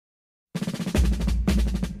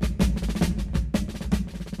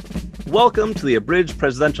Welcome to the Abridged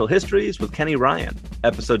Presidential Histories with Kenny Ryan,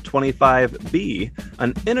 episode 25B,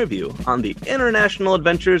 an interview on the international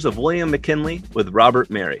adventures of William McKinley with Robert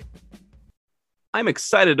Merry. I'm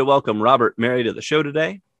excited to welcome Robert Merry to the show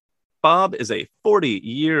today. Bob is a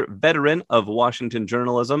 40-year veteran of Washington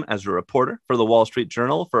journalism as a reporter for the Wall Street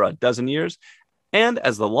Journal for a dozen years, and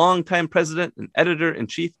as the longtime president and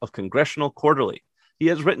editor-in-chief of Congressional Quarterly. He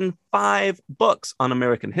has written 5 books on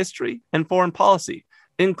American history and foreign policy,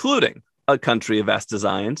 including A Country of Vast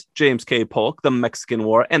Designs, James K. Polk, The Mexican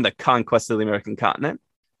War, and the Conquest of the American Continent,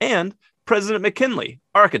 and President McKinley,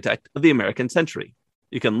 Architect of the American Century.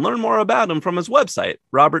 You can learn more about him from his website,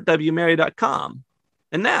 robertwmerry.com.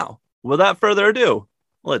 And now, without further ado,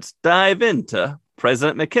 let's dive into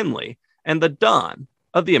President McKinley and the dawn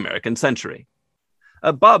of the American century.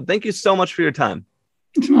 Bob, thank you so much for your time.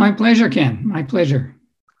 It's my pleasure, Ken. My pleasure.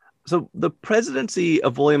 So the presidency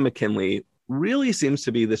of William McKinley really seems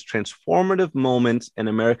to be this transformative moment in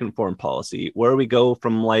American foreign policy where we go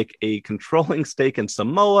from like a controlling stake in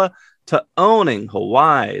Samoa to owning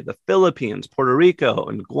Hawaii, the Philippines, Puerto Rico,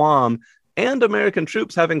 and Guam, and American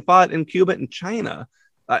troops having fought in Cuba and China.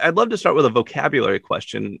 I'd love to start with a vocabulary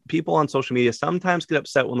question. People on social media sometimes get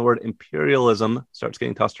upset when the word imperialism starts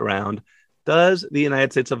getting tossed around. Does the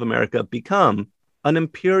United States of America become an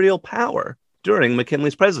imperial power during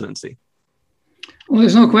McKinley's presidency? Well,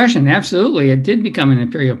 there's no question. Absolutely. It did become an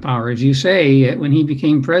imperial power. As you say, when he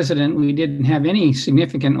became president, we didn't have any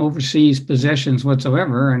significant overseas possessions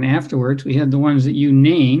whatsoever. And afterwards, we had the ones that you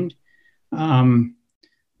named,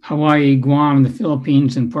 Hawaii, Guam, the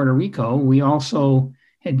Philippines, and Puerto Rico. We also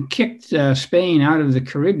had kicked Spain out of the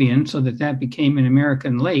Caribbean so that became an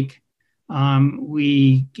American lake.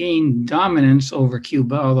 We gained dominance over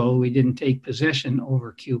Cuba, although we didn't take possession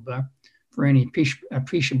over Cuba for any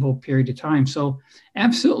appreciable period of time. So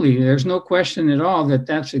absolutely, there's no question at all that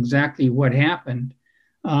that's exactly what happened.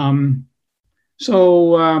 I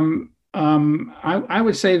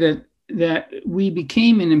would say that we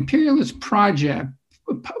became an imperialist power,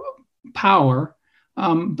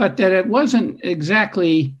 but that it wasn't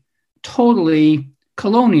exactly totally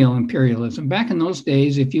colonial imperialism. Back in those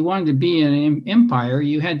days, if you wanted to be an empire,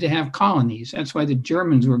 you had to have colonies. That's why the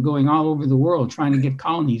Germans were going all over the world trying to get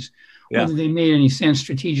colonies, whether they made any sense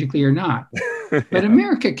strategically or not. But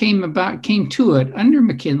America came to it under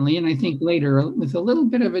McKinley, and I think later with a little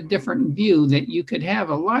bit of a different view that you could have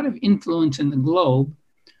a lot of influence in the globe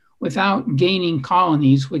without gaining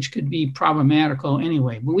colonies, which could be problematical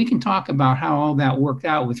anyway. But we can talk about how all that worked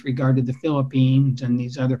out with regard to the Philippines and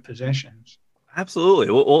these other possessions.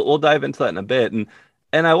 Absolutely. We'll dive into that in a bit.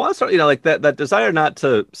 And I want to start, like that desire not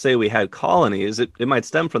to say we had colonies, it might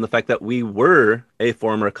stem from the fact that we were a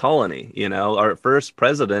former colony. Our first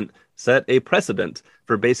president set a precedent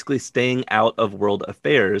for basically staying out of world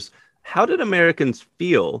affairs. How did Americans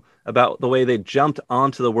feel about the way they jumped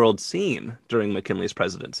onto the world scene during McKinley's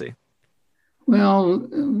presidency? Well,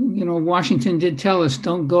 Washington did tell us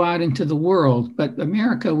don't go out into the world, but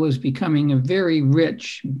America was becoming a very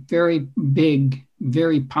rich, very big,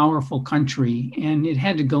 very powerful country, and it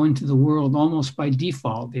had to go into the world almost by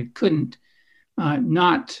default. It couldn't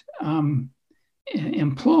not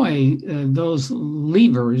employ those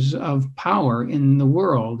levers of power in the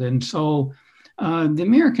world. And so the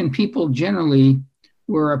American people generally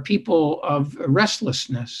were a people of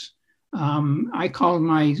restlessness. I called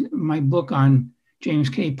my book on James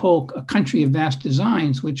K. Polk, A Country of Vast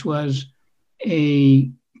Designs, which was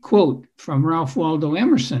a quote from Ralph Waldo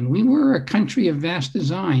Emerson. We were a country of vast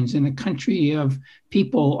designs and a country of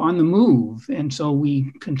people on the move. And so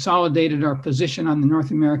we consolidated our position on the North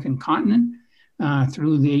American continent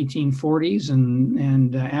through the 1840s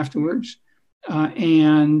and afterwards.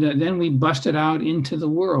 And then we busted out into the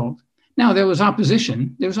world. Now, there was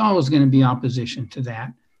opposition. There's always going to be opposition to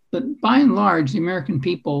that. But by and large, the American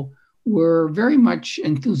people were very much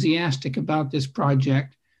enthusiastic about this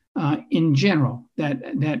project in general,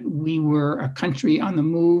 that we were a country on the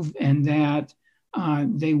move and that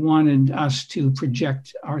they wanted us to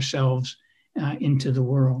project ourselves into the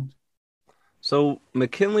world. So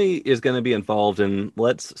McKinley is going to be involved in,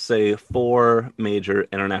 let's say, 4 major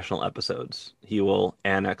international episodes. He will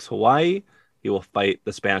annex Hawaii. He will fight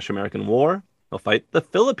the Spanish-American War. He'll fight the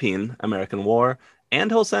Philippine-American War. And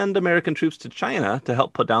he'll send American troops to China to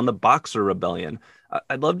help put down the Boxer Rebellion.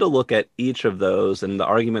 I'd love to look at each of those and the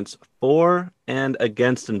arguments for and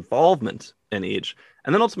against involvement in each,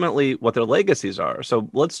 and then ultimately what their legacies are. So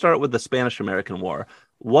let's start with the Spanish-American War.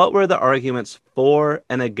 What were the arguments for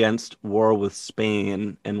and against war with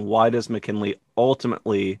Spain, and why does McKinley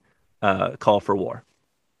ultimately call for war?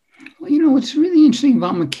 Well, what's really interesting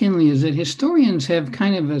about McKinley is that historians have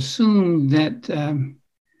kind of assumed that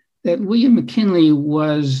William McKinley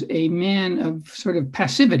was a man of sort of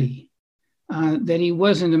passivity, that he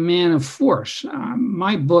wasn't a man of force.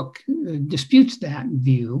 My book disputes that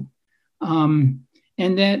view. And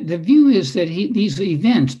that the view is that these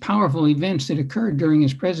events, powerful events that occurred during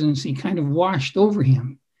his presidency, kind of washed over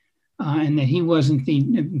him, and that he wasn't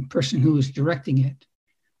the person who was directing it.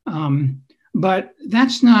 But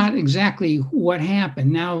that's not exactly what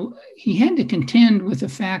happened. Now, he had to contend with the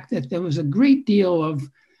fact that there was a great deal of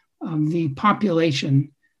the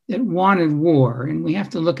population that wanted war, and we have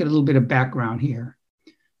to look at a little bit of background here.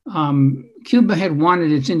 Cuba had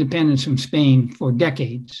wanted its independence from Spain for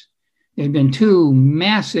decades. There had been two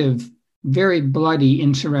massive, very bloody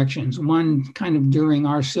insurrections, one kind of during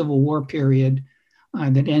our Civil War period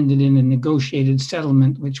that ended in a negotiated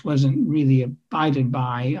settlement, which wasn't really abided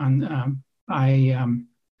by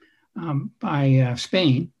by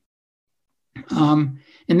Spain. And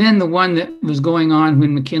then the one that was going on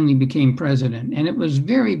when McKinley became president. And it was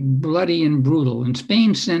very bloody and brutal. And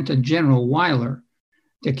Spain sent a General Weyler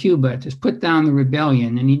to Cuba to put down the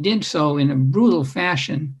rebellion. And he did so in a brutal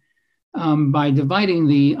fashion by dividing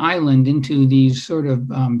the island into these sort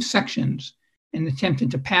of sections and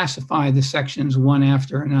attempted to pacify the sections one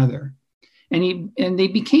after another. And they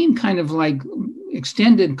became kind of like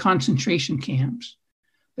extended concentration camps.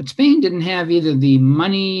 But Spain didn't have either the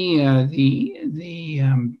money,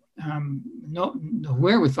 the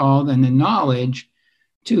wherewithal, and the knowledge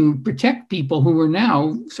to protect people who were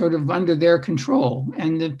now sort of under their control.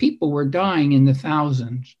 And the people were dying in the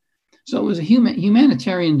thousands. So it was a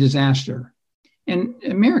humanitarian disaster. And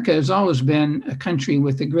America has always been a country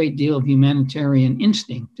with a great deal of humanitarian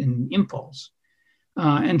instinct and impulse.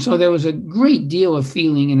 And so there was a great deal of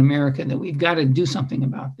feeling in America that we've got to do something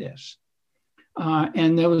about this.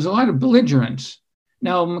 And there was a lot of belligerence.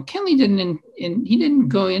 Now, McKinley didn't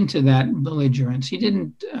go into that belligerence. He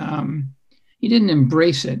didn't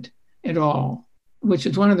embrace it at all, which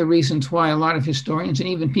is one of the reasons why a lot of historians and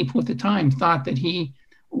even people at the time thought that he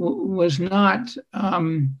was not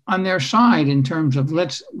on their side in terms of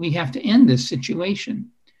we have to end this situation.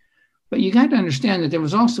 But you got to understand that there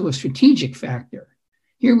was also a strategic factor.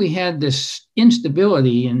 Here we had this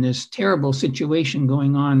instability and this terrible situation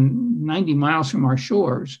going on 90 miles from our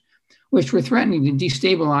shores, which were threatening to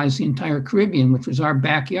destabilize the entire Caribbean, which was our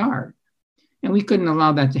backyard. And we couldn't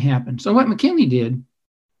allow that to happen. So what McKinley did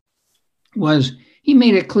was he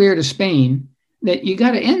made it clear to Spain that you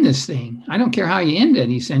got to end this thing. I don't care how you end it,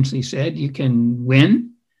 he essentially said. You can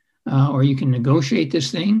win, or you can negotiate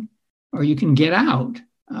this thing, or you can get out.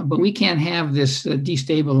 But we can't have this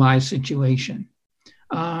destabilized situation.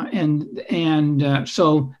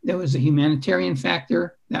 So there was a humanitarian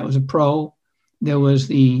factor, that was a pro. There was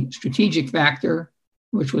the strategic factor,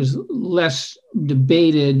 which was less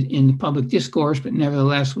debated in the public discourse, but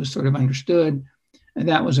nevertheless was sort of understood. And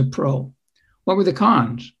that was a pro. What were the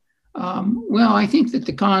cons? Well, I think that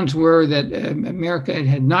the cons were that America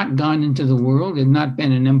had not gone into the world, had not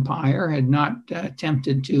been an empire, had not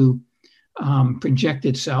attempted to project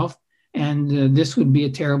itself, and this would be a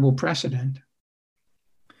terrible precedent.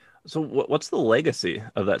 So what's the legacy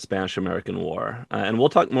of that Spanish-American War? And we'll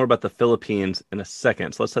talk more about the Philippines in a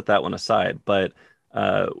second, so let's set that one aside. But,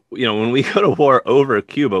 when we go to war over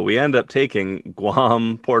Cuba, we end up taking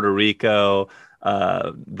Guam, Puerto Rico,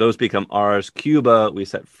 those become ours. Cuba, we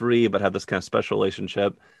set free, but have this kind of special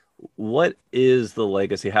relationship. What is the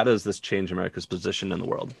legacy? How does this change America's position in the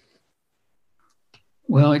world?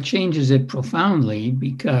 Well, it changes it profoundly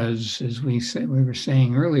because, as we were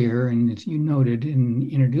saying earlier, and as you noted in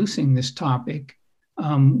introducing this topic,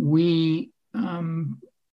 we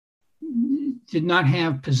did not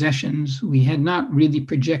have possessions. We had not really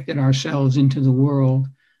projected ourselves into the world.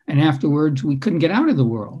 And afterwards, we couldn't get out of the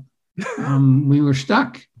world. We were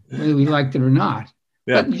stuck, whether we liked it or not.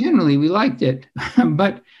 Yeah. But generally, we liked it.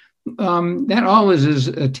 But that always is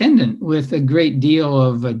attendant with a great deal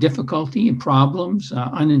of difficulty and problems,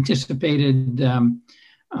 unanticipated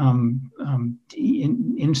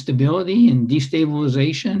instability and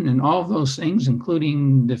destabilization and all of those things,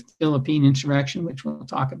 including the Philippine insurrection, which we'll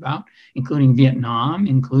talk about, including Vietnam,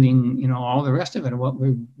 including all the rest of it, what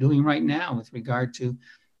we're doing right now with regard to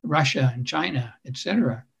Russia and China, et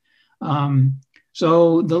cetera.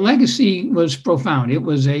 So the legacy was profound. It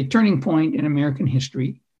was a turning point in American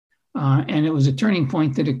history. And it was a turning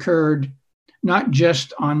point that occurred not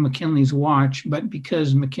just on McKinley's watch, but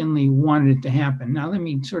because McKinley wanted it to happen. Now, let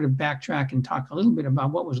me sort of backtrack and talk a little bit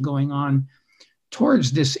about what was going on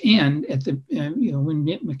towards this end at the when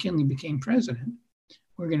McKinley became president,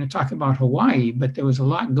 we're going to talk about Hawaii, but there was a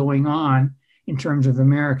lot going on in terms of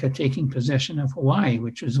America taking possession of Hawaii,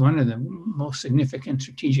 which was one of the most significant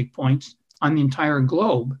strategic points on the entire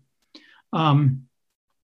globe. Um,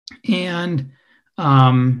 and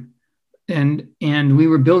we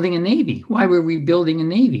were building a navy. Why were we building a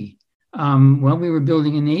navy? Well, we were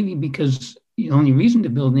building a navy because the only reason to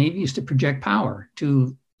build a navy is to project power,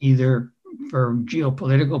 to either for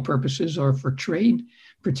geopolitical purposes or for trade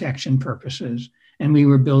protection purposes. And we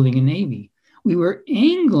were building a navy. We were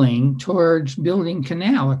angling towards building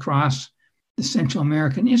canal across the Central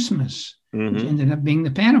American Isthmus, which ended up being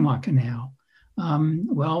the Panama Canal.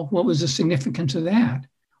 Well, what was the significance of that?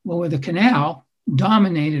 Well, with a canal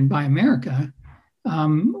dominated by America,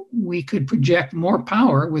 we could project more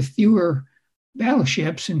power with fewer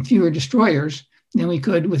battleships and fewer destroyers than we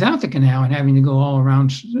could without the canal and having to go all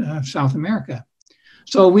around South America.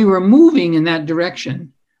 So we were moving in that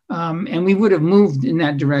direction, and we would have moved in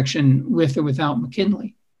that direction with or without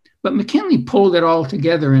McKinley. But McKinley pulled it all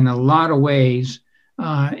together in a lot of ways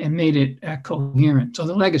and made it coherent. So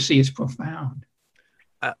the legacy is profound.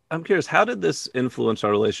 I'm curious, how did this influence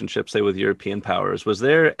our relationship, say, with European powers? Was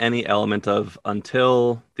there any element of,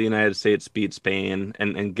 until the United States beat Spain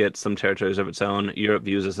and gets some territories of its own, Europe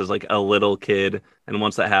views us as like a little kid, and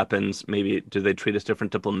once that happens, maybe do they treat us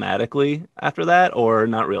different diplomatically after that, or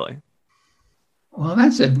not really? Well,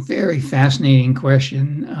 that's a very fascinating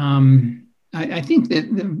question. I think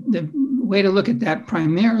that the way to look at that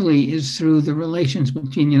primarily is through the relations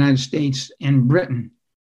between the United States and Britain.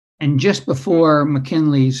 And just before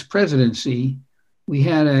McKinley's presidency, we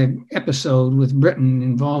had an episode with Britain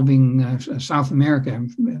involving South America,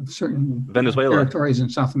 certain Venezuela territories in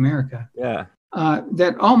South America. Yeah.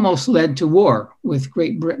 That almost led to war with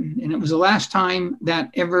Great Britain. And it was the last time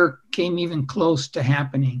that ever came even close to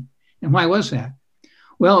happening. And why was that?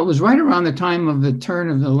 Well, it was right around the time of the turn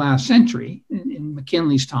of the last century, in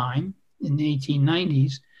McKinley's time, in the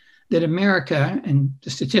 1890s, that America, and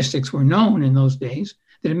the statistics were known in those days,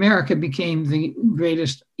 that America became the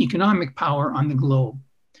greatest economic power on the globe,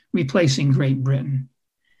 replacing Great Britain.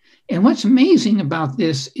 And what's amazing about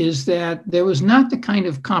this is that there was not the kind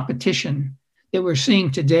of competition that we're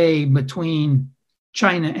seeing today between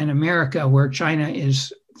China and America, where China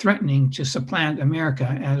is threatening to supplant America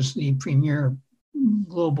as the premier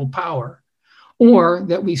global power, or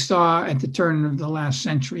that we saw at the turn of the last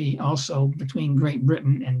century also between Great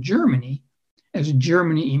Britain and Germany, as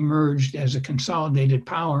Germany emerged as a consolidated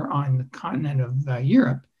power on the continent of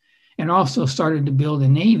Europe, and also started to build a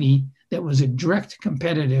navy that was a direct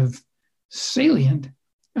competitive salient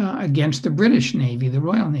against the British Navy, the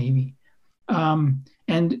Royal Navy.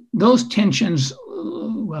 And those tensions,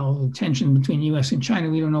 well, the tension between US and China,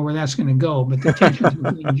 we don't know where that's going to go, but the tensions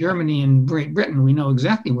between Germany and Great Britain, we know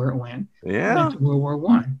exactly where it went. Yeah. It went to World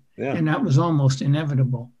War I, yeah. And that was almost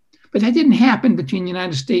inevitable. But that didn't happen between the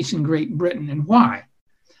United States and Great Britain. And why?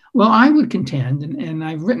 Well, I would contend, and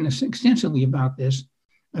I've written extensively about this,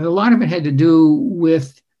 a lot of it had to do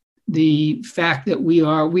with the fact that we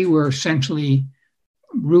were essentially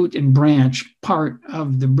root and branch part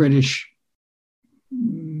of the British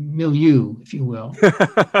milieu, if you will,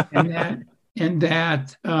 and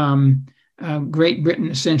that Great Britain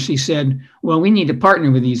essentially said, well, we need to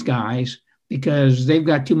partner with these guys because they've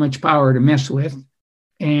got too much power to mess with,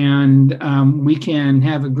 and we can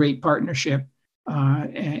have a great partnership,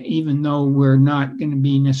 even though we're not going to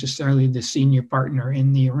be necessarily the senior partner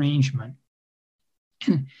in the arrangement.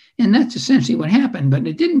 And that's essentially what happened, but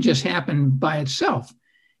it didn't just happen by itself.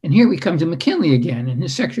 And here we come to McKinley again, and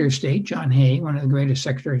his Secretary of State, John Hay, one of the greatest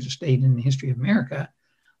Secretaries of State in the history of America,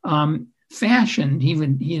 fashioned, he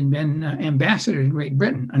had been ambassador to Great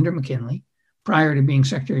Britain under McKinley prior to being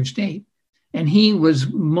Secretary of State. And he was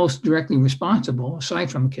most directly responsible, aside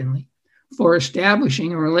from McKinley, for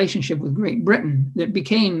establishing a relationship with Great Britain that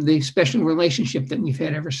became the special relationship that we've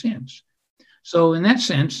had ever since. So in that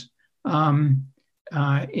sense,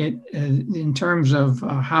 in terms of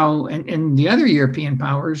how, and the other European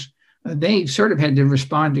powers, they sort of had to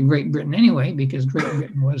respond to Great Britain anyway, because Great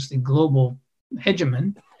Britain was the global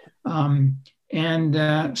hegemon.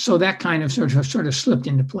 So that kind of sort of slipped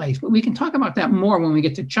into place. But we can talk about that more when we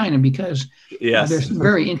get to China, because there's some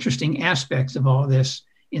very interesting aspects of all this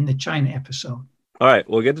in the China episode. All right,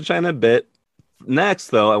 we'll get to China a bit. Next,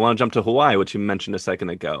 though, I want to jump to Hawaii, which you mentioned a second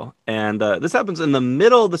ago. And this happens in the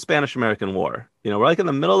middle of the Spanish-American War. We're like in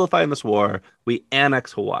the middle of the fight in this war. We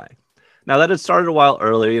annex Hawaii. Now, that had started a while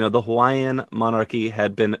earlier. The Hawaiian monarchy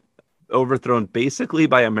had been overthrown basically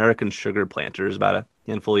by American sugar planters about a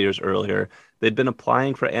handful of years earlier. They'd been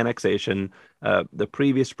applying for annexation. The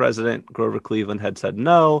previous president, Grover Cleveland, had said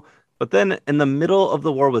no. But then in the middle of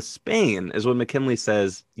the war with Spain is when McKinley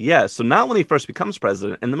says yes. So not when he first becomes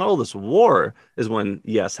president. In the middle of this war is when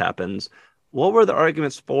yes happens. What were the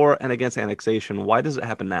arguments for and against annexation? Why does it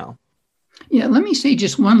happen now? Yeah, let me say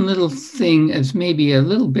just one little thing as maybe a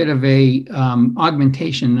little bit of a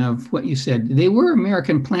augmentation of what you said. They were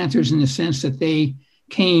American planters in the sense that they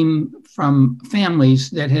came from families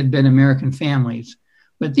that had been American families.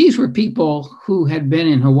 But these were people who had been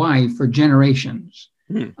in Hawaii for generations.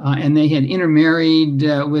 And they had intermarried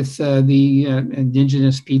with the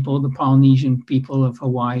indigenous people, the Polynesian people of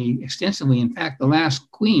Hawaii extensively. In fact, the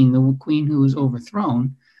last queen, the queen who was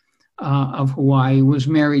overthrown of Hawaii, was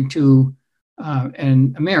married to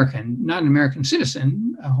an American, not an American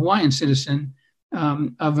citizen, a Hawaiian citizen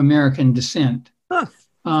of American descent. Huh.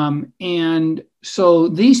 And so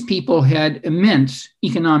these people had immense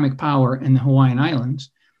economic power in the Hawaiian Islands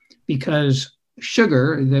because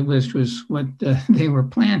sugar, that was what they were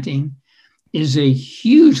planting, is a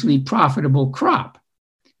hugely profitable crop.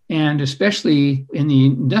 And especially in the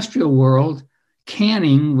industrial world,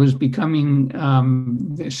 canning was becoming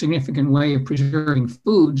a significant way of preserving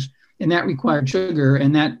foods, and that required sugar,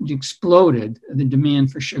 and that exploded the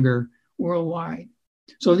demand for sugar worldwide.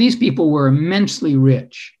 So these people were immensely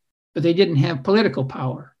rich, but they didn't have political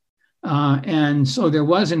power. And so there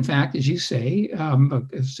was, in fact, as you say,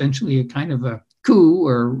 essentially a kind of a coup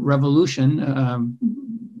or revolution,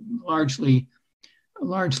 largely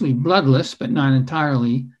bloodless, but not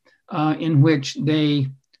entirely, in which they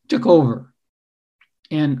took over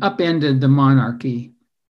and upended the monarchy.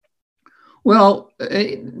 Well,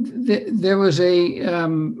 there was a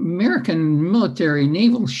American military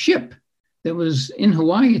naval ship that was in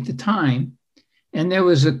Hawaii at the time, and there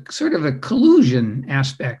was a sort of a collusion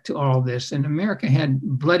aspect to all this, and America had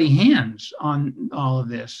bloody hands on all of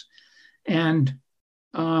this. And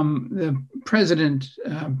the President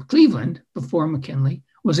Cleveland, before McKinley,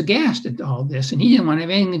 was aghast at all this, and he didn't want to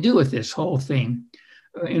have anything to do with this whole thing,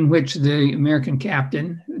 in which the American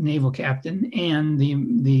captain, naval captain, and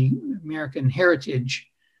the American heritage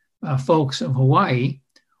folks of Hawaii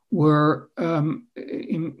were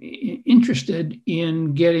interested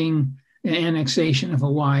in getting the annexation of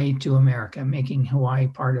Hawaii to America, making Hawaii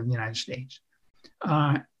part of the United States.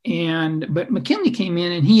 But McKinley came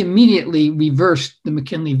in and he immediately reversed the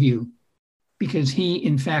McKinley view because he,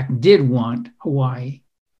 in fact, did want Hawaii.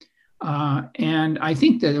 And I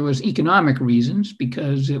think that there was economic reasons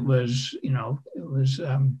because it was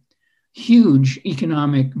huge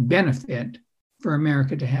economic benefit for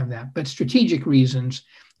America to have that. But strategic reasons,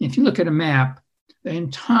 if you look at a map, the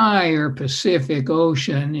entire Pacific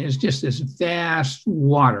Ocean is just this vast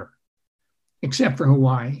water, except for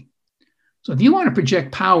Hawaii. So if you want to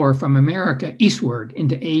project power from America eastward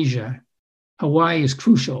into Asia, Hawaii is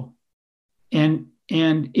crucial. And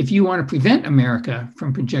if you want to prevent America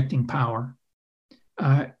from projecting power,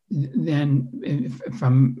 then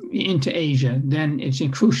from into Asia, then it's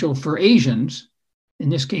crucial for Asians, in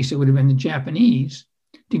this case it would have been the Japanese,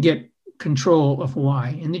 to get control of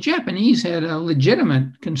Hawaii. And the Japanese had a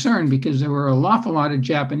legitimate concern because there were an awful lot of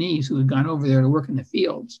Japanese who had gone over there to work in the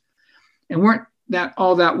fields and weren't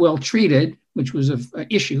all that well treated, which was an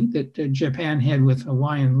issue that Japan had with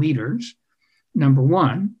Hawaiian leaders, number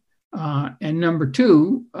one. And number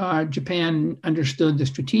two, Japan understood the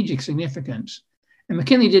strategic significance. And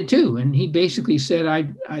McKinley did too. And he basically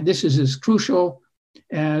said, this is as crucial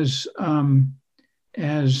as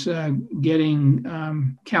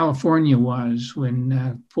getting California was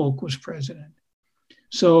when Polk was president.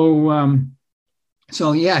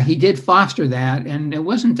 So yeah, he did foster that, and it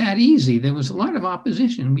wasn't that easy. There was a lot of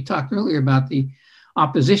opposition. We talked earlier about the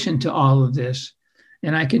opposition to all of this,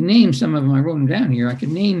 and I could name some of them. I wrote them down here. I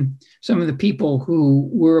could name some of the people who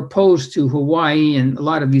were opposed to Hawaii and a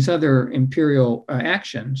lot of these other imperial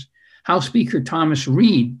actions. House Speaker Thomas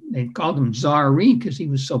Reed, they called him Czar Reed because he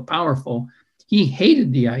was so powerful. He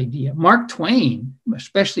hated the idea. Mark Twain,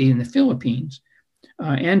 especially in the Philippines.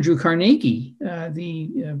 Andrew Carnegie,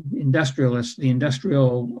 the industrialist, the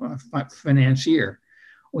industrial financier.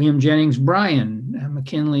 William Jennings Bryan,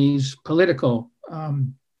 McKinley's political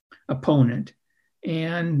opponent.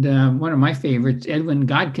 And one of my favorites, Edwin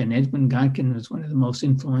Godkin. Edwin Godkin was one of the most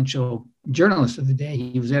influential journalists of the day.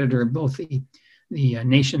 He was editor of both the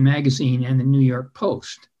Nation magazine and the New York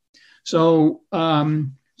Post. So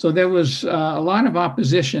there was a lot of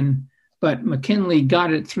opposition, but McKinley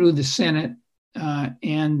got it through the Senate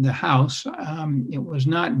and the House. It was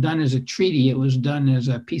not done as a treaty. It was done as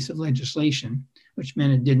a piece of legislation, which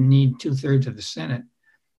meant it didn't need 2/3 of the Senate.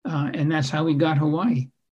 And that's how we got Hawaii.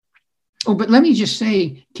 Oh, but let me just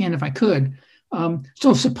say, Ken, if I could,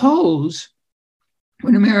 so suppose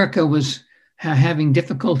when America was having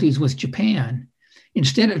difficulties with Japan,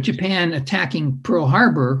 instead of Japan attacking Pearl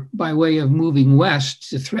Harbor by way of moving west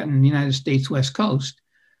to threaten the United States West Coast,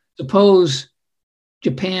 suppose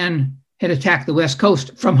Japan had attacked the West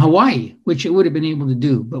Coast from Hawaii, which it would have been able to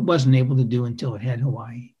do, but wasn't able to do until it had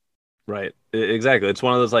Hawaii. Right. Exactly. It's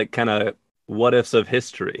one of those like kind of what ifs of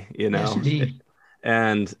history, you know? Yes, indeed.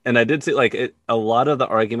 And I did see like a lot of the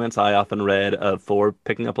arguments I often read for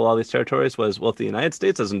picking up a lot of these territories was, well, if the United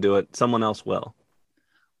States doesn't do it, someone else will.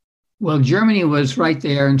 Well, Germany was right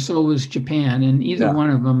there, and so was Japan. And either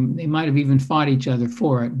one of them, they might have even fought each other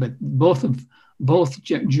for it. But both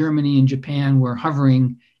Germany and Japan were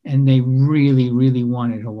hovering, and they really, really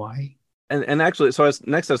wanted Hawaii. And actually, so I was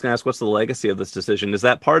going to ask, what's the legacy of this decision? Is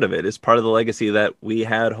that part of it? Is part of the legacy that we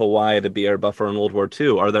had Hawaii to be our buffer in World War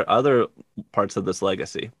II? Are there other parts of this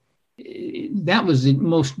legacy? That was the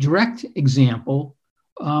most direct example,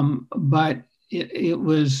 but it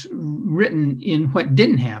was written in what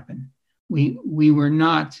didn't happen. We were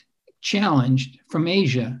not challenged from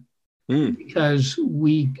Asia because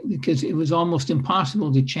it was almost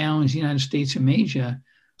impossible to challenge the United States from Asia,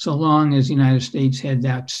 so long as the United States had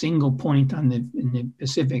that single point in the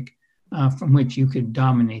Pacific from which you could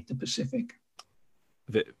dominate the Pacific.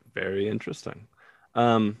 Very interesting.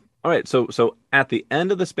 All right, so at the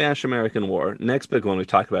end of the Spanish-American War, next big one we've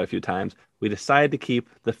talked about a few times, we decided to keep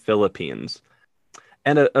the Philippines.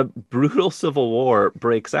 And a brutal civil war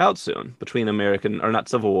breaks out soon between not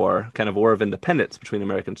civil war, kind of war of independence between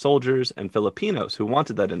American soldiers and Filipinos who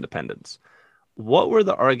wanted that independence. What were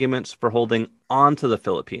the arguments for holding on to the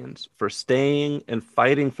Philippines, for staying and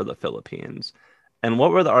fighting for the Philippines? And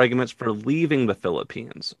what were the arguments for leaving the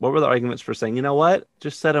Philippines? What were the arguments for saying, you know what,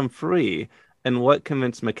 just set them free? And what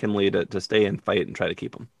convinced McKinley to stay and fight and try to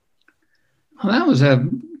keep them? Well, that was a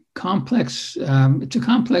complex, it's a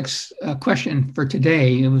complex question for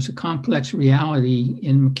today. It was a complex reality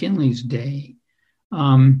in McKinley's day.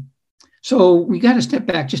 So we got to step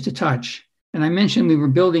back just a touch. And I mentioned we were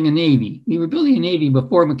building a Navy. We were building a Navy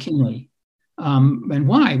before McKinley. And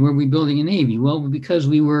why were we building a Navy? Well, because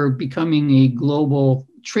we were becoming a global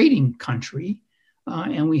trading country,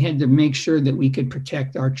 and we had to make sure that we could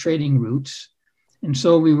protect our trading routes. And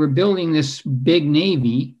so we were building this big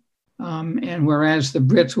Navy. And whereas the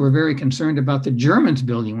Brits were very concerned about the Germans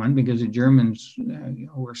building one because the Germans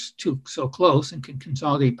were so close and could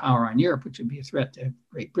consolidate power on Europe, which would be a threat to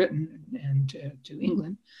Great Britain and to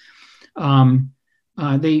England.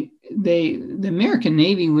 The American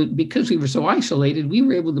Navy, because we were so isolated, we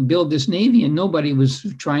were able to build this Navy and nobody was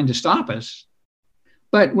trying to stop us.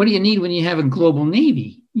 But what do you need when you have a global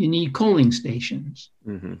Navy? You need coaling stations.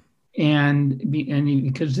 Mm-hmm. And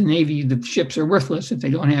because the Navy, the ships are worthless if they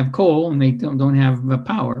don't have coal and they don't have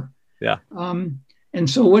power. Yeah. And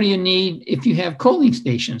so what do you need if you have coaling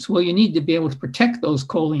stations? Well, you need to be able to protect those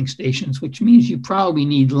coaling stations, which means you probably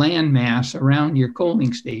need land mass around your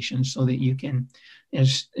coaling stations so that you can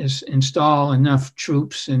install enough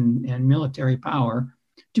troops and military power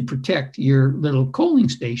to protect your little coaling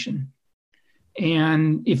station.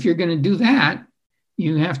 And if you're going to do that,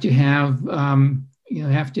 you have to have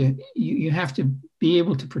you have to be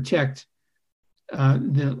able to protect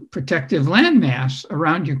the protective landmass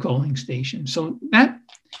around your coaling station. So that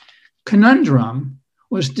conundrum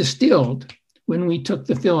was distilled when we took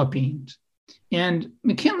the Philippines. And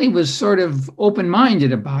McKinley was sort of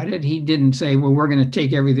open-minded about it. He didn't say, well, we're going to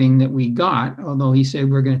take everything that we got, although he said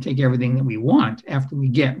we're going to take everything that we want after we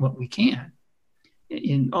get what we can,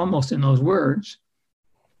 almost in those words.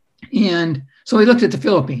 And so he looked at the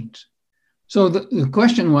Philippines. So the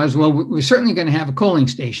question was, well, we're certainly going to have a coaling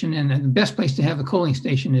station, and the best place to have a coaling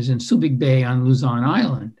station is in Subic Bay on Luzon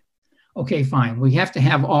Island. Okay, fine. We have to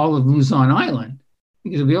have all of Luzon Island,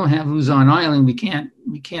 because if we don't have Luzon Island, we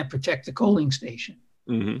can't protect the coaling station.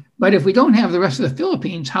 Mm-hmm. But if we don't have the rest of the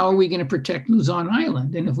Philippines, how are we going to protect Luzon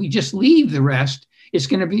Island? And if we just leave the rest, it's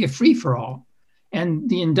going to be a free-for-all. And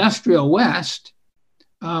the industrial West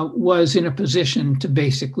was in a position to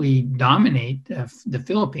basically dominate the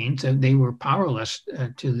Philippines. They were powerless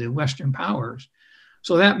to the Western powers.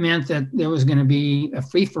 So that meant that there was going to be a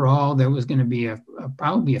free-for-all. There was going to be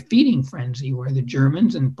probably a feeding frenzy where the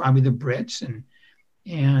Germans and probably the Brits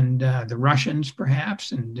and the Russians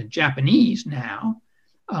perhaps and the Japanese now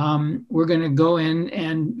were going to go in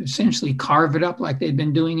and essentially carve it up like they'd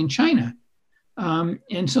been doing in China.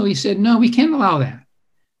 And so he said, no, we can't allow that.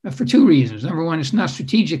 For two reasons. Number one, it's not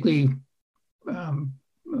strategically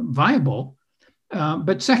viable.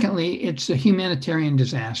 But secondly, it's a humanitarian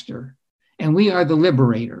disaster. And we are the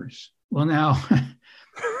liberators. Well, now,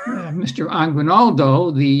 Mr. Aguinaldo,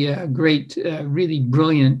 the great, really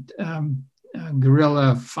brilliant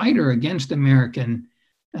guerrilla fighter against American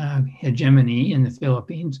hegemony in the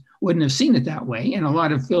Philippines, wouldn't have seen it that way. And a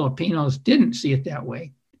lot of Filipinos didn't see it that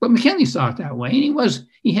way. But McKinley saw it that way. And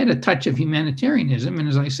he had a touch of humanitarianism. And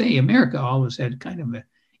as I say, America always had kind of an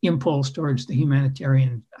impulse towards the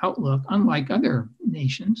humanitarian outlook, unlike other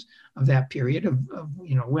nations of that period of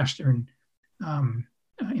Western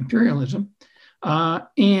imperialism.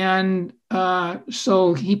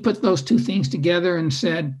 So he put those two things together and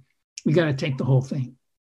said, we got to take the whole thing.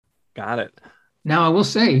 Got it. Now, I will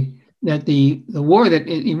say that the war that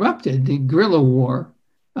erupted, the guerrilla war,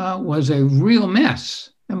 was a real mess.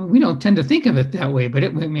 I mean, we don't tend to think of it that way, but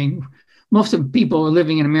most of the people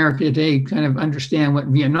living in America today kind of understand what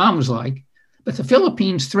Vietnam was like. But the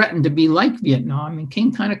Philippines threatened to be like Vietnam and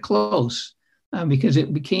came kind of close because it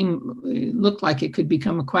looked like it could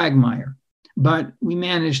become a quagmire. But we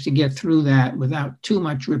managed to get through that without too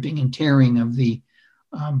much ripping and tearing of the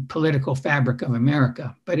political fabric of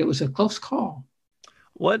America. But it was a close call.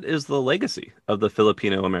 What is the legacy of the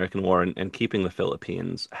Filipino-American War and keeping the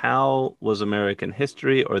Philippines? How was American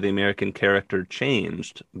history or the American character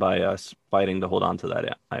changed by us fighting to hold on to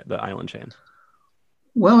the island chain?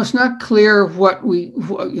 Well, it's not clear what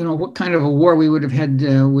kind of a war we would have had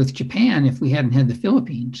with Japan if we hadn't had the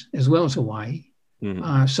Philippines as well as Hawaii.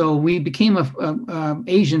 Mm-hmm. So we became a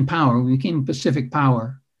Asian power. We became a Pacific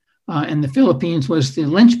power, and the Philippines was the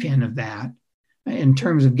linchpin of that in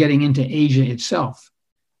terms of getting into Asia itself.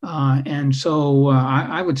 And so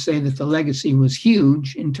I would say that the legacy was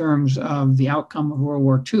huge in terms of the outcome of World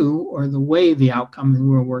War II, or the way the outcome in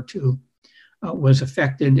World War II was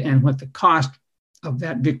affected, and what the cost of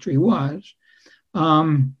that victory was.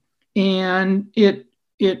 And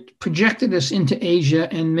it projected us into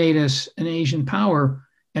Asia and made us an Asian power.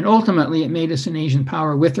 And ultimately, it made us an Asian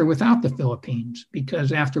power with or without the Philippines,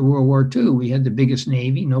 because after World War II, we had the biggest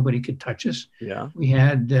Navy. Nobody could touch us. Yeah. We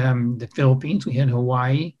had the Philippines, we had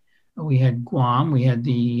Hawaii, we had Guam, we had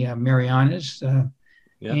the Marianas. So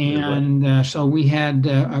we had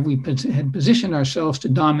positioned ourselves to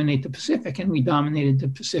dominate the Pacific, and we dominated the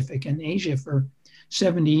Pacific and Asia for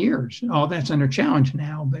 70 years. All that's under challenge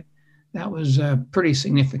now, but that was a pretty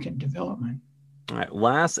significant development. All right,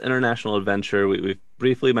 last international adventure, we've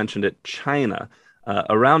briefly mentioned it, China.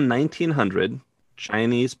 Around 1900,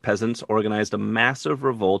 Chinese peasants organized a massive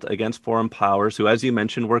revolt against foreign powers who, as you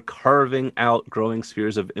mentioned, were carving out growing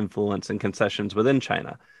spheres of influence and concessions within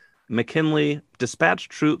China. McKinley dispatched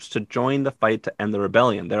troops to join the fight to end the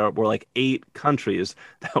rebellion. There were like 8 countries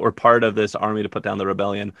that were part of this army to put down the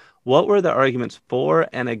rebellion. What were the arguments for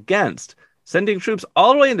and against sending troops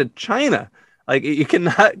all the way into China? Like, you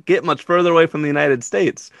cannot get much further away from the United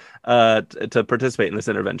States to participate in this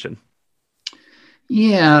intervention.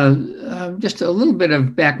 Yeah, just a little bit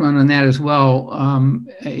of background on that as well.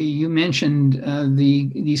 You mentioned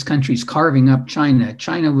these countries carving up China.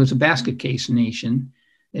 China was a basket case nation.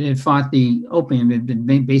 It had fought the opium. It had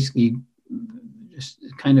been basically just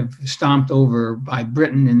kind of stomped over by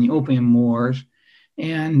Britain in the Opium Wars.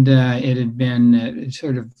 And it had been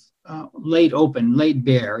sort of laid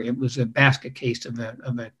bare. It was a basket case of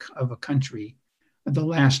a country. The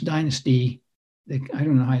last dynasty, I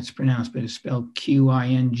don't know how it's pronounced, but it's spelled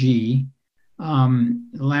Qing.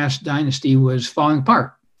 The last dynasty was falling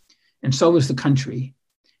apart, and so was the country,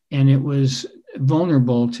 and it was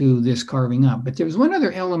vulnerable to this carving up. But there was one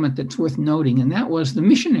other element that's worth noting, and that was the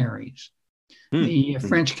missionaries, the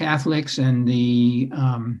French Catholics and the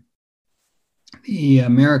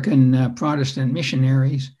American Protestant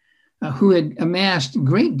missionaries, who had amassed a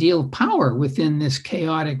great deal of power within this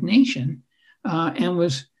chaotic nation, and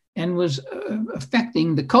was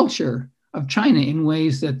affecting the culture of China in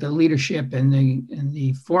ways that the leadership and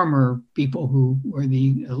the former people who were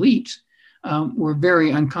the elites were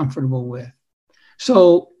very uncomfortable with.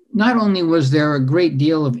 So not only was there a great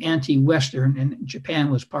deal of anti-Western, and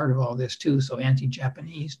Japan was part of all this too, so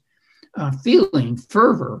anti-Japanese feeling,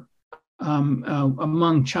 fervor,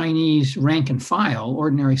 among Chinese rank and file,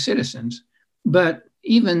 ordinary citizens, but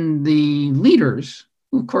even the leaders,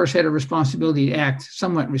 who of course had a responsibility to act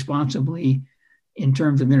somewhat responsibly in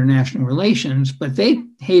terms of international relations, but they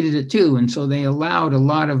hated it too, and so they allowed a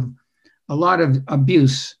lot of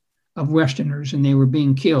abuse of Westerners, and they were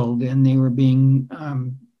being killed, and they were being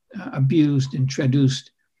abused and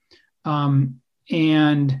traduced,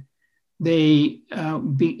 and they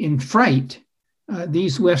in fright.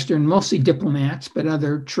 These Western, mostly diplomats, but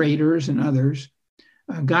other traders and others,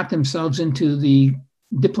 got themselves into the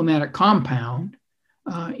diplomatic compound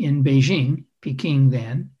in Beijing, Peking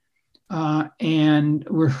then, and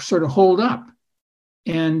were sort of holed up.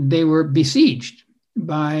 And they were besieged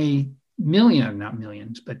by not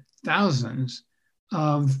millions, but thousands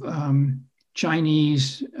of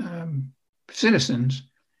Chinese citizens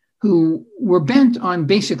who were bent on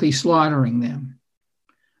basically slaughtering them.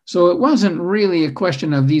 So it wasn't really a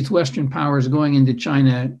question of these Western powers going into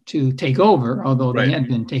China to take over, although they had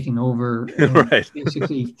been taking over,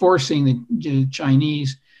 basically forcing the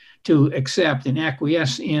Chinese to accept and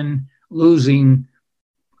acquiesce in losing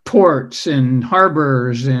ports and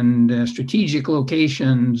harbors and strategic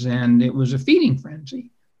locations, and it was a feeding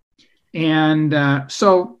frenzy. And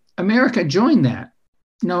so America joined that.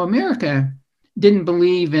 Now, America didn't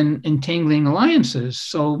believe in entangling alliances.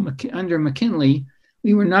 So under McKinley,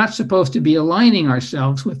 we were not supposed to be aligning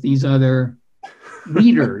ourselves with these other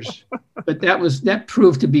leaders, but that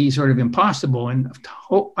proved to be sort of impossible and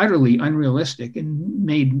utterly unrealistic, and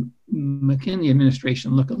made McKinley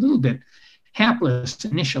administration look a little bit hapless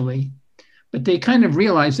initially. But they kind of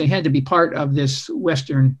realized they had to be part of this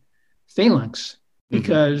Western phalanx,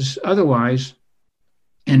 because otherwise,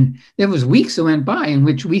 and there was weeks that went by in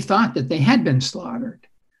which we thought that they had been slaughtered.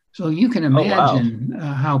 So you can imagine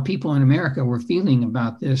how people in America were feeling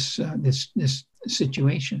about this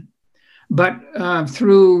situation. But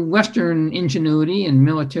through Western ingenuity and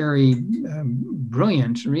military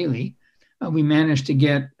brilliance, really, we managed to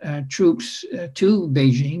get troops to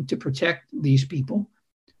Beijing to protect these people.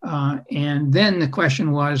 And then the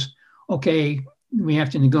question was, okay, we have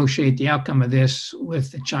to negotiate the outcome of this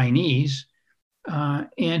with the Chinese.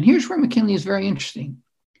 And here's where McKinley is very interesting.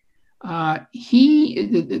 Many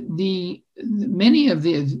of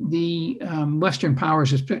the Western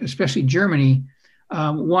powers, especially Germany,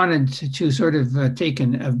 wanted to sort of take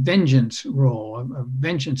a vengeance role, a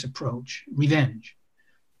vengeance approach, revenge.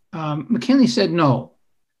 McKinley said no,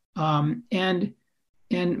 and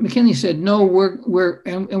McKinley said no. We're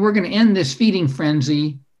going to end this feeding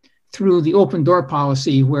frenzy through the open door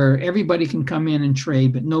policy, where everybody can come in and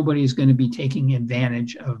trade, but nobody is going to be taking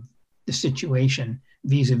advantage of the situation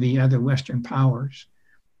vis-a-vis other Western powers.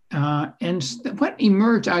 And what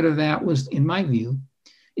emerged out of that was, in my view,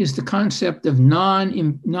 is the concept of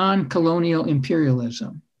non-colonial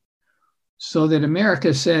imperialism. So that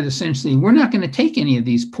America said, essentially, we're not going to take any of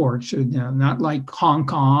these ports, or not like Hong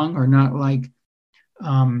Kong, or not like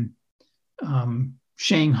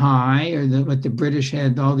Shanghai, or what the British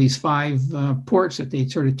had, all these 5 ports that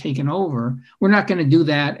they'd sort of taken over. We're not going to do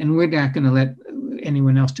that, and we're not going to let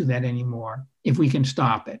anyone else do that anymore if we can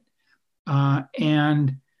stop it.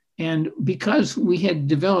 And because we had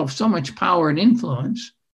developed so much power and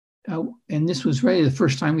influence, and this was really the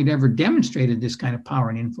first time we'd ever demonstrated this kind of power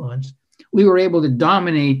and influence, we were able to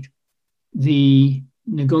dominate the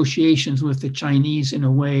negotiations with the Chinese in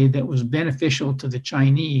a way that was beneficial to the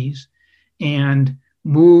Chinese, and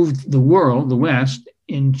moved the world, the West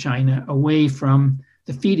in China, away from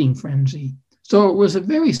the feeding frenzy. So it was a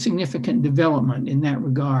very significant development in that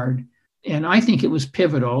regard. And I think it was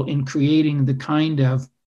pivotal in creating the kind of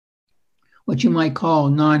what you might call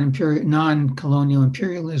non-colonial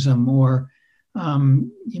imperialism, or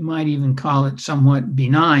you might even call it somewhat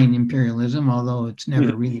benign imperialism, although it's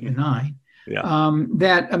never really benign,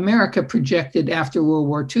 that America projected after World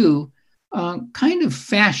War II, kind of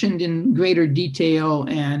fashioned in greater detail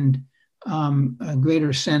and a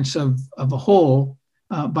greater sense of a whole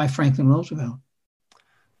by Franklin Roosevelt.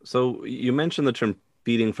 So you mentioned the term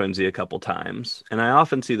feeding frenzy a couple times, and I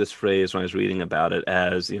often see this phrase when I was reading about it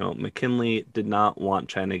as, McKinley did not want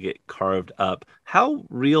China to get carved up. How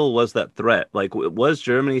real was that threat? Like, was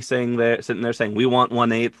Germany sitting there saying, we want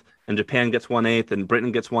 1/8, and Japan gets 1/8, and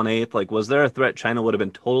Britain gets 1/8? Like, was there a threat China would have been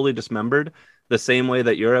totally dismembered, the same way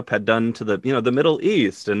that Europe had done to the Middle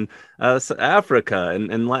East and Africa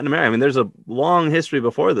and Latin America? I mean, there's a long history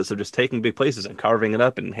before this of just taking big places and carving it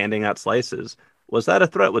up and handing out slices. Was that a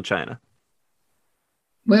threat with China?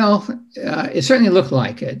 Well, it certainly looked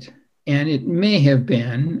like it, and it may have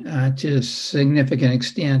been to a significant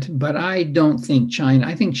extent, but I don't think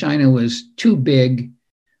I think China was too big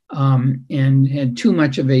and had too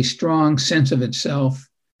much of a strong sense of itself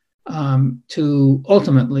to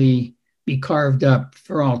ultimately be carved up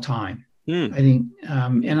for all time. I think,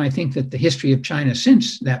 and I think that the history of China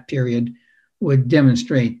since that period would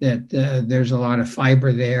demonstrate that there's a lot of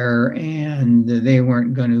fiber there, and they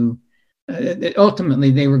weren't going to. Ultimately,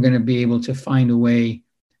 they were going to be able to find a way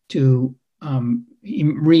to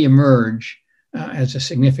reemerge as a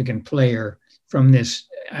significant player from this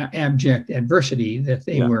abject adversity that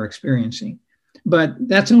they were experiencing. But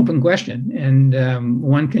that's an open question, and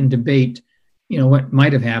one can debate, what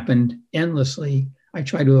might have happened endlessly. I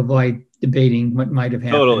try to avoid debating what might have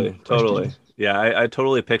happened. Totally. Yeah, I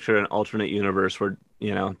totally picture an alternate universe where,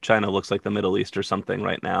 China looks like the Middle East or something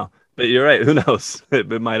right now. But you're right. Who knows? It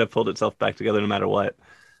might have pulled itself back together no matter what.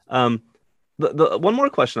 Um, the one more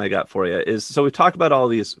question I got for you is, so we talked about all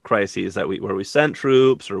these crises where we sent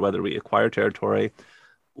troops or whether we acquired territory.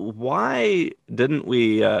 Why didn't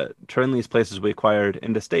we turn these places we acquired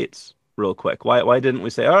into states real quick? Why didn't we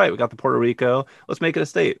say, all right, we got the Puerto Rico, let's make it a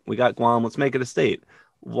state. We got Guam, let's make it a state.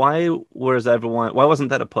 Why wasn't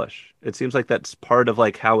that a push? It seems like that's part of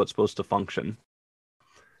like how it's supposed to function.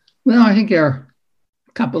 Well, I think there are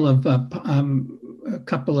a couple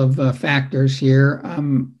of factors here.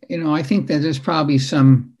 I think that there's probably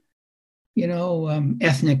some,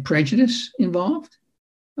 ethnic prejudice involved.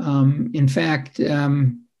 In fact,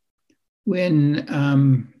 when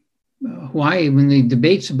the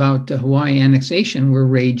debates about Hawaii annexation were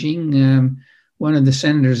raging, one of the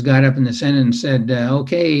senators got up in the Senate and said,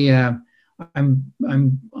 "Okay, I'm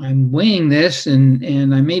weighing this,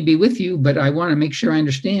 and I may be with you, but I want to make sure I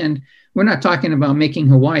understand. We're not talking about making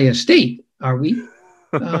Hawaii a state, are we?"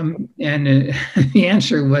 And the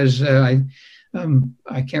answer was, I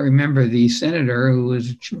can't remember the senator who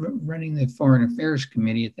was running the Foreign Affairs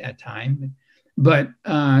Committee at that time, but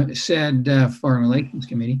said, Foreign Relations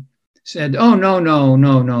Committee, said, "Oh,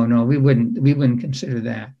 no, we wouldn't consider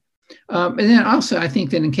that." And then also, I think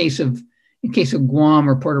that in case of Guam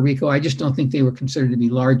or Puerto Rico, I just don't think they were considered to be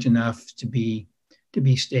large enough to be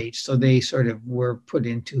states. So they sort of were put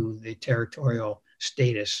into the territorial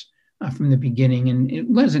status from the beginning. And it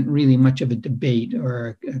wasn't really much of a debate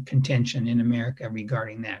or a contention in America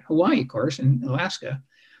regarding that. Hawaii, of course, and Alaska,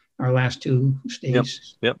 our last two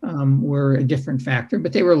states, yep. Were a different factor,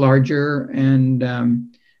 but they were larger, and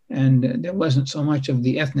there wasn't so much of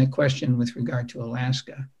the ethnic question with regard to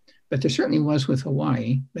Alaska. But there certainly was with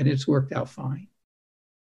Hawaii, but it's worked out fine.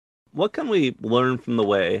 What can we learn from the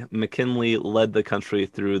way McKinley led the country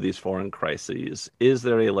through these foreign crises? Is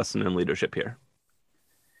there a lesson in leadership here?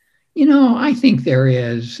 I think there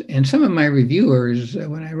is. And some of my reviewers,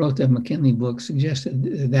 when I wrote the McKinley book,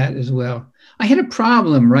 suggested that as well. I had a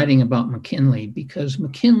problem writing about McKinley because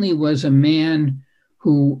McKinley was a man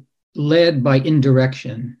who led by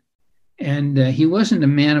indirection. And he wasn't a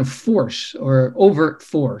man of force or overt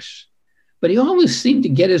force, but he always seemed to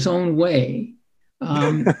get his own way.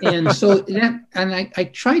 And so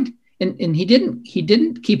I tried, and he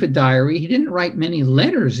didn't keep a diary. He didn't write many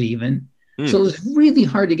letters even. So it was really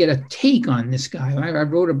hard to get a take on this guy. I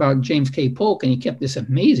wrote about James K. Polk, and he kept this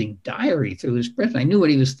amazing diary through his press. I knew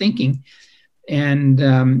what he was thinking, and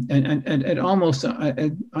almost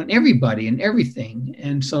on everybody and everything.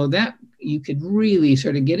 And so that you could really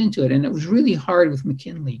sort of get into it. And it was really hard with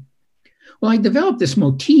McKinley. Well, I developed this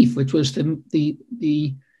motif, which was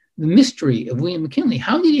the mystery of William McKinley.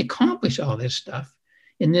 How did he accomplish all this stuff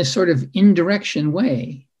in this sort of indirection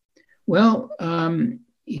way? Well,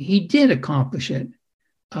 he did accomplish it.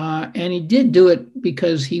 And he did do it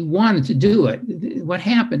because he wanted to do it. What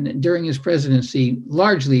happened during his presidency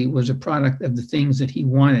largely was a product of the things that he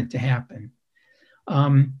wanted to happen.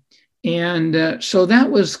 So that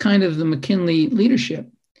was kind of the McKinley leadership.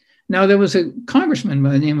 Now, there was a congressman by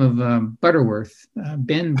the name of Butterworth,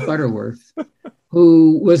 Ben Butterworth,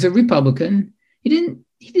 who was a Republican. He didn't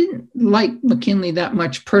like McKinley that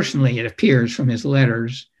much personally, it appears from his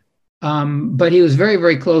letters. But he was very,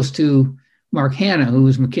 very close to Mark Hanna, who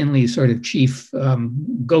was McKinley's sort of chief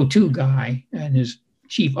go-to guy and his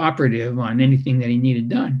chief operative on anything that he needed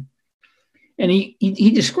done. And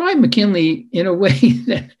he described McKinley in a way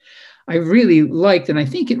that I really liked, and I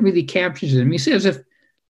think it really captures him. He says,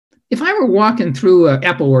 if I were walking through an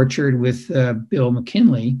apple orchard with Bill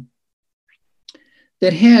McKinley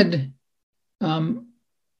that had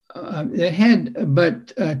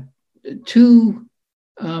but two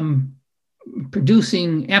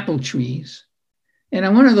producing apple trees, and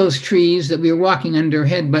on one of those trees that we were walking under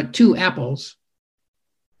had but two apples,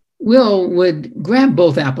 Will would grab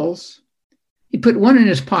both apples, he'd put one in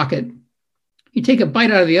his pocket, he'd take a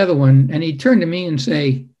bite out of the other one, and he'd turn to me and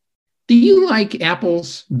say, "Do you like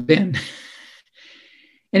apples, Ben?"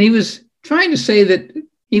 And he was trying to say that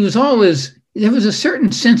there was a certain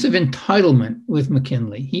sense of entitlement with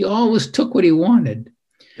McKinley. He always took what he wanted.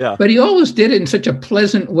 Yeah. But he always did it in such a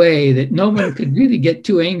pleasant way that no one could really get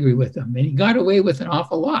too angry with him. And he got away with an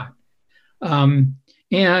awful lot. So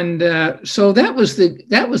that was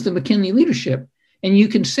the McKinley leadership. And you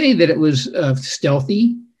can say that it was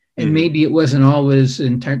stealthy, and maybe it wasn't always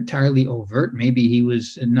entirely overt. Maybe he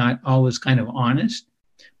was not always kind of honest,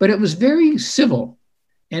 but it was very civil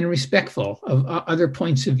and respectful of other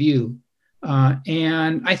points of view.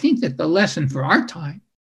 And I think that the lesson for our time,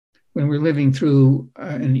 when we're living through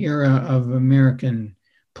an era of American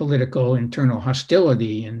political internal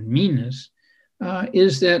hostility and meanness,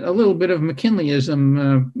 is that a little bit of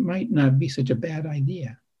McKinleyism might not be such a bad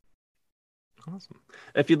idea. Awesome.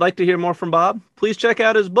 If you'd like to hear more from Bob, please check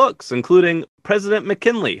out his books, including President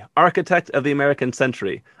McKinley, Architect of the American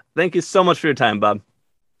Century. Thank you so much for your time, Bob.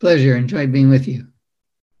 Pleasure. Enjoyed being with you.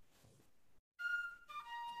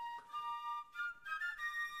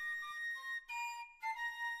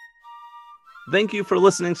 Thank you for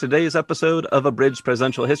listening to today's episode of Abridged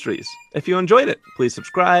Presidential Histories. If you enjoyed it, please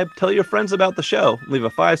subscribe, tell your friends about the show, leave a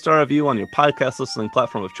 5-star review on your podcast listening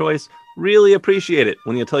platform of choice. Really appreciate it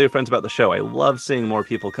when you tell your friends about the show. I love seeing more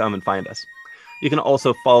people come and find us. You can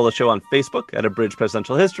also follow the show on Facebook at Abridged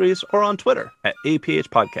Presidential Histories or on Twitter at APH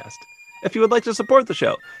Podcast. If you would like to support the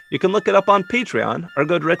show, you can look it up on Patreon or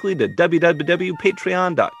go directly to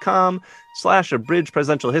www.patreon.com/Abridged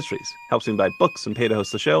Presidential Histories. Helps me buy books and pay to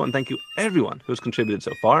host the show, and thank you everyone who's contributed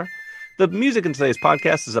so far. The music in today's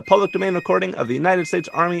podcast is a public domain recording of the United States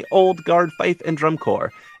Army Old Guard Fife and Drum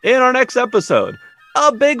Corps. In our next episode,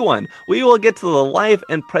 a big one, we will get to the life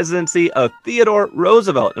and presidency of Theodore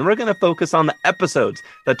Roosevelt, and we're going to focus on the episodes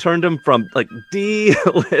that turned him from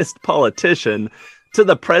D-list politician to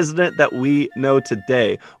the president that we know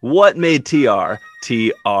today. What made TR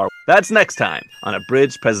TR? That's next time on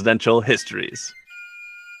Abridged Presidential Histories.